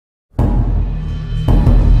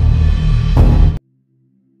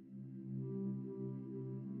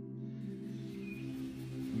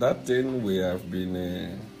that thing we have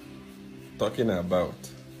been talking about,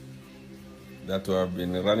 that we have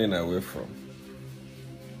been running away from,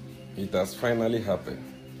 it has finally happened.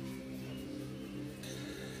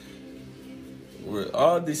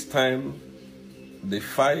 All this time, the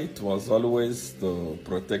fight was always to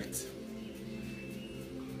protect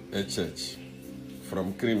a church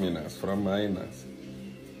from criminals, from minors.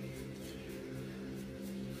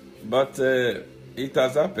 But it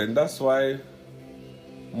has happened. That's why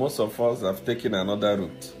most of us have taken another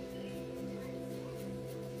route.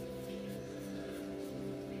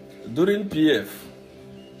 During PF,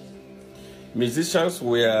 musicians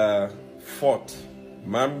were fought.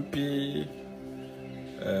 Mampi,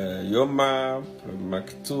 Yoma,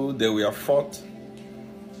 Maktu, they were fought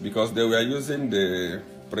because they were using the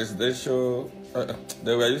presidential,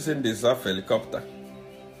 they were using the ZAF helicopter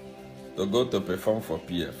to go to perform for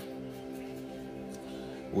PF.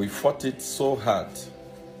 We fought it so hard.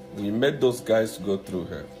 We made those guys go through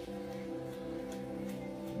hell.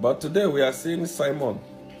 But today we are seeing Simon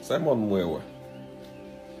Mwewa.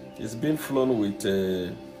 He's been flown with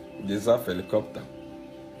the ZAF helicopter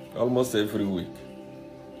almost every week.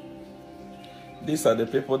 These are the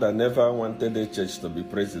people that never wanted the church to be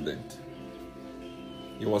president.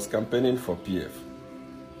 He was campaigning for PF.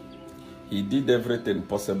 He did everything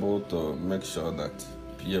possible to make sure that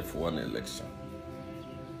PF won election.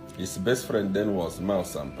 His best friend then was Mao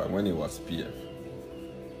Sampa when he was PF.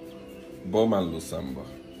 Bowman Lusamba,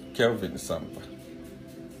 Kelvin Sampa.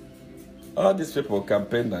 All these people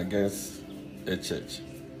campaigned against a church.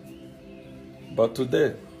 But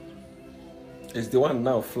today, is the one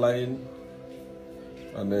now flying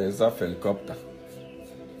on a ZAF helicopter.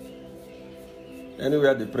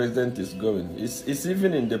 Anywhere the president is going, it's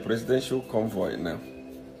even in the presidential convoy now.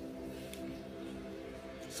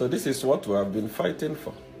 So this is what we have been fighting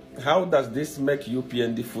for. How does this make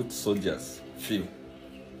UPND foot soldiers feel?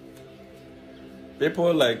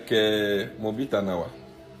 People like Mobita Nawa,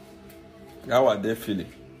 how are they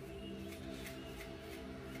feeling?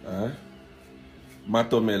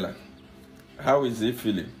 Matomela, how is he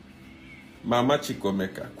feeling? Mama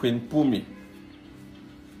Chikomeka, Queen Pumi,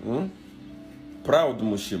 Proud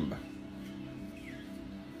Mushimba.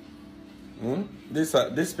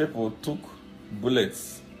 These people took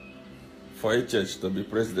bullets for a church to be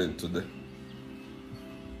president today.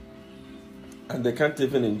 And they can't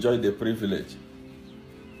even enjoy the privilege.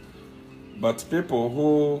 But people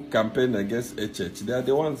who campaign against a church, they are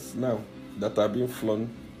the ones now that are being flown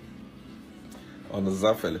on a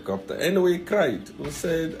ZAF helicopter. And we cried. We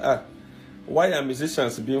said, why are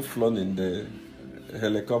musicians being flown in the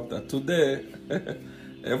helicopter? Today,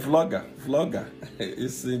 a vlogger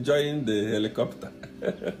is enjoying the helicopter.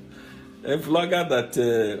 A vlogger that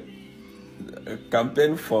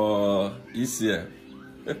campaigned for ECM.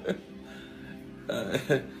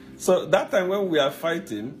 So that time when we are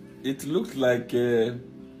fighting, it looked like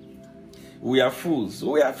we are fools.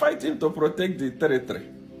 We are fighting to protect the territory.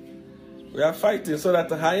 We are fighting so that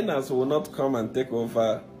hyenas will not come and take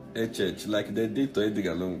over a church like they did to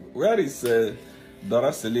Edgar Lungu. Where is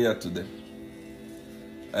Dora Celia today?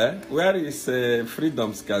 Where is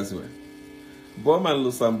Freedom Skazwe? Bowman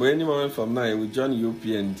Lusambo, any moment from now, will join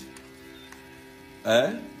UPND.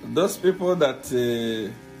 Those people that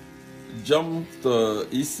jumped to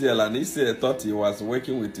ECL and ECL thought he was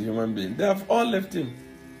working with a human being, they have all left him.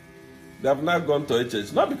 They have now gone to a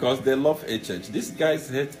church. Not because they love a church. These guys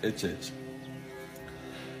hate a church.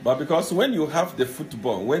 But because when you have the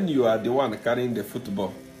football, when you are the one carrying the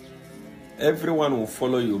football, everyone will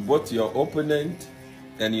follow you, both your opponent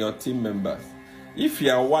and your team members. If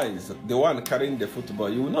you are wise, the one carrying the football,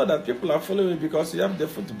 you will know that people are following you because you have the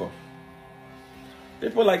football.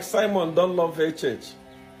 People like Simon don't love a church.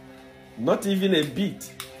 Not even a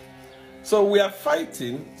bit. So we are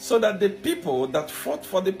fighting so that the people that fought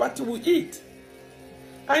for the party will eat.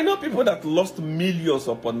 I know people that lost millions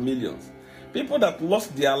upon millions. People that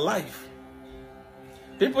lost their life.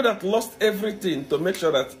 People that lost everything to make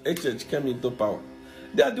sure that HH came into power.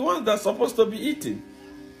 They are the ones that are supposed to be eating.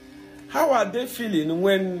 How are they feeling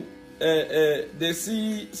when they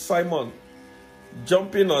see Simon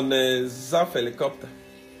jumping on a ZAF helicopter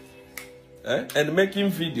and making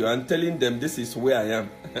video and telling them this is where I am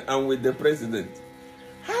and with the president?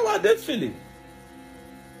 How are they feeling?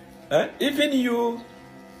 Even you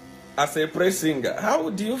as a praise singer, how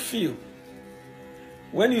do you feel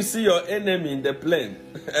when you see your enemy in the plane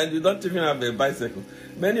and you don't even have a bicycle?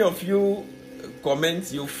 Many of you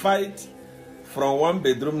comment, you fight from one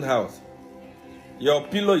bedroom house. Your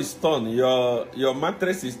pillow is torn, your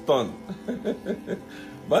mattress is torn.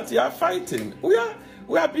 But you are fighting. We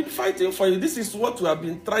We have been fighting for you. This is what we have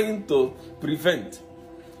been trying to prevent.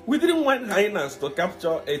 We didn't want hyenas to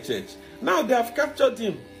capture HH. Now they have captured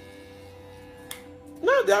him.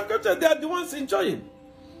 Now they have captured. They are the ones enjoying.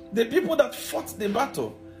 The people that fought the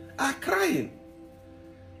battle are crying.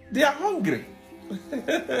 They are hungry.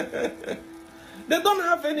 They don't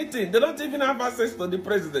have anything. They don't even have access to the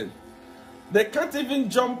president. They can't even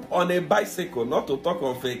jump on a bicycle, not to talk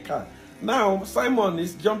of a car. Now Simon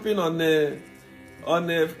is jumping on a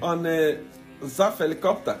ZAF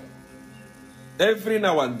helicopter every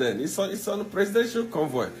now and then. It's on a presidential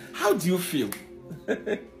convoy. How do you feel?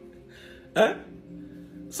 Huh?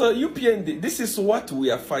 So UPND, this is what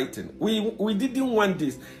we are fighting. We didn't want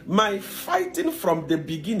this. My fighting from the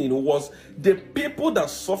beginning was the people that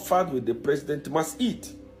suffered with the president must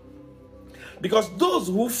eat. Because those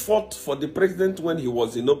who fought for the president when he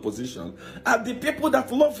was in opposition are the people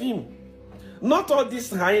that love him. Not all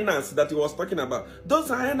these hyenas that he was talking about. Those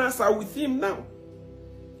hyenas are with him now.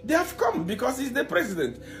 They have come because he's the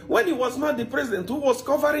president. When he was not the president, who was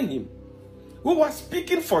covering him? Who was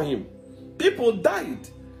speaking for him? People died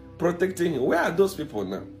protecting him. Where are those people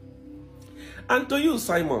now? And to you,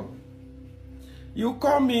 Simon, you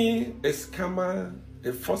call me a scammer,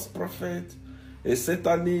 a false prophet, a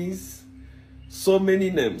satanist, so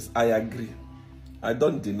many names. I agree. I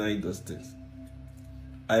don't deny those things.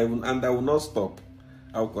 And I will not stop.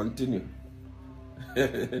 I will continue.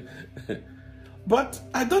 But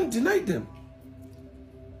I don't deny them.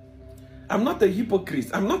 I'm not a hypocrite.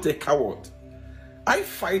 I'm not a coward. I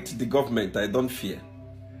fight the government. I don't fear.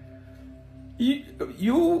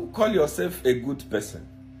 You call yourself a good person.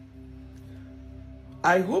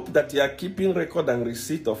 I hope that you are keeping record and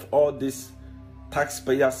receipt of all this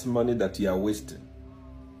taxpayers' money that you are wasting.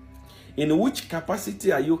 In which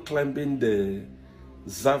capacity are you climbing the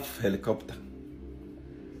ZAF helicopter?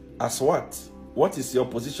 As what? What is your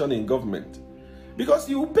position in government? Because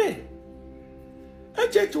you pay.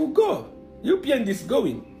 HH will go. UPN is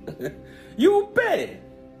going. You pay.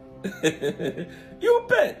 You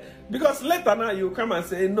pay. Because later now you come and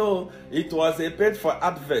say, no, it was a paid for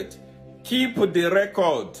advert. Keep the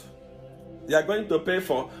record. You are going to pay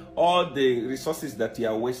for all the resources that you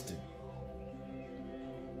are wasting.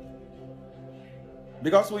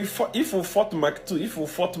 Because if we fought Mark II, if we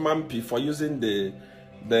fought Mampi for using the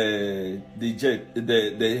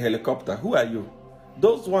helicopter, who are you?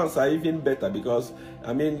 Those ones are even better because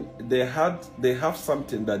I mean they have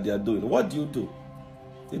something that they are doing. What do?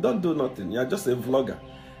 You don't do nothing. You are just a vlogger.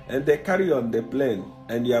 And they carry on the plane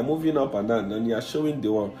and you are moving up and down and you are showing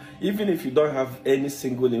the world. Even if you don't have any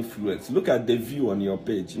single influence, look at the view on your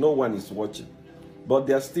page. No one is watching. But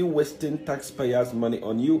they are still wasting taxpayers' money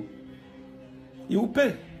on you. You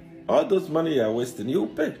pay. All those money you are wasting, you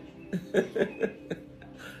pay.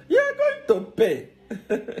 You are going to pay.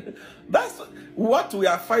 That's what we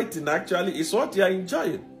are fighting actually, is what you are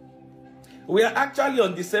enjoying. We are actually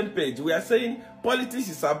on the same page. We are saying politics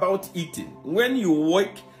is about eating. When you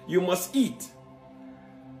work, you must eat.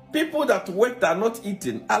 People that work are not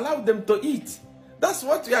eating, allow them to eat. That's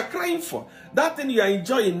what we are crying for. That thing you are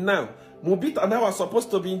enjoying now, Mubit and I are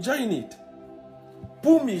supposed to be enjoying it.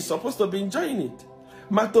 Pumi is supposed to be enjoying it.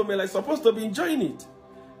 Matomela is supposed to be enjoying it.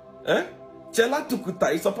 Chela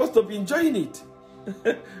Tukuta is supposed to be enjoying it.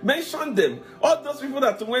 Mention them. All those people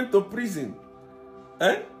that went to prison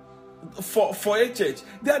for HH,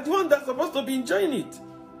 they are the ones that are supposed to be enjoying it.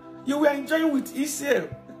 You were enjoying with ECL.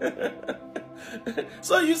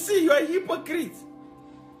 So you see, you are a hypocrite.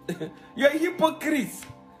 You are a hypocrite.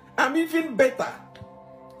 I'm even better.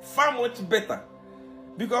 Far much better.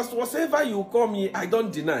 Because whatever you call me, I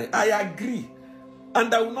don't deny. I agree.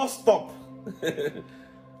 And I will not stop.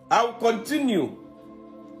 I will continue.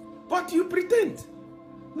 But you pretend.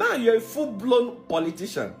 Now you're a full-blown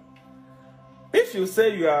politician. If you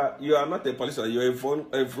say you are not a politician, you're a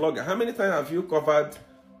vlogger, how many times have you covered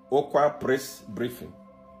Okwa press briefing?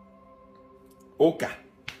 Oka.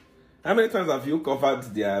 How many times have you covered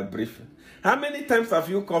their briefing? How many times have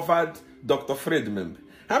you covered Dr. Fred Membe?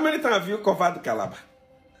 How many times have you covered Calabar?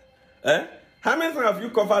 How many times have you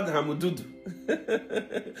covered Hamududu?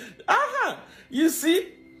 Aha! You see,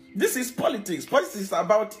 this is politics. Politics is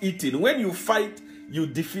about eating. When you fight, you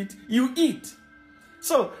defeat, you eat.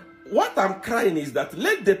 So, what I'm crying is that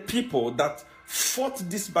let the people that fought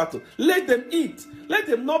this battle, let them eat. Let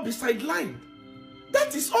them not be sidelined.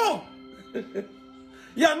 That is all.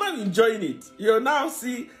 You are not enjoying it. You now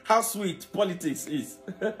see how sweet politics is.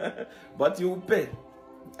 But you will pay.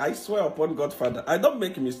 I swear upon Godfather, I don't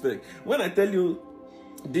make a mistake. When I tell you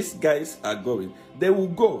these guys are going, they will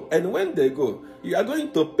go. And when they go, you are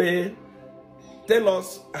going to pay tell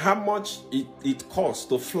us how much it costs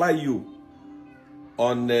to fly you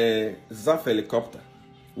on a ZAF helicopter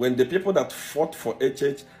when the people that fought for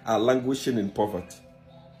HH are languishing in poverty.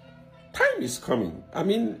 Time is coming. I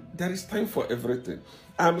mean, there is time for everything.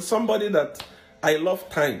 I'm somebody that I love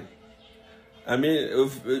time. I mean,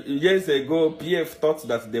 years ago, PF thought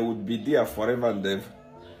that they would be there forever and ever.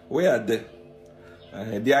 Where are they?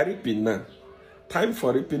 They are reaping now. Time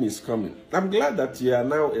for reaping is coming. I'm glad that you are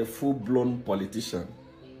now a full-blown politician.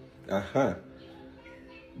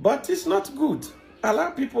 But it's not good.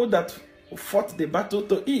 Allow people that fought the battle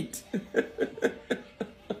to eat.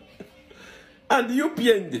 And you,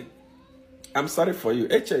 PND, I'm sorry for you.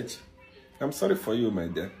 HH, I'm sorry for you, my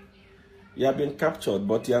dear. You have been captured,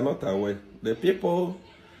 but you are not aware. The people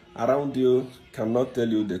around you cannot tell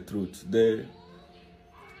you the truth. The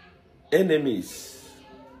enemies,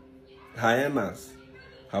 hyenas,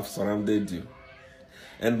 have surrounded you.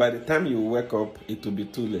 And by the time you wake up, it will be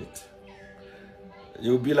too late.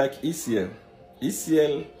 You'll be like ECL.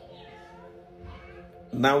 ECL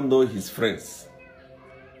now know his friends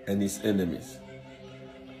and his enemies.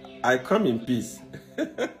 I come in peace.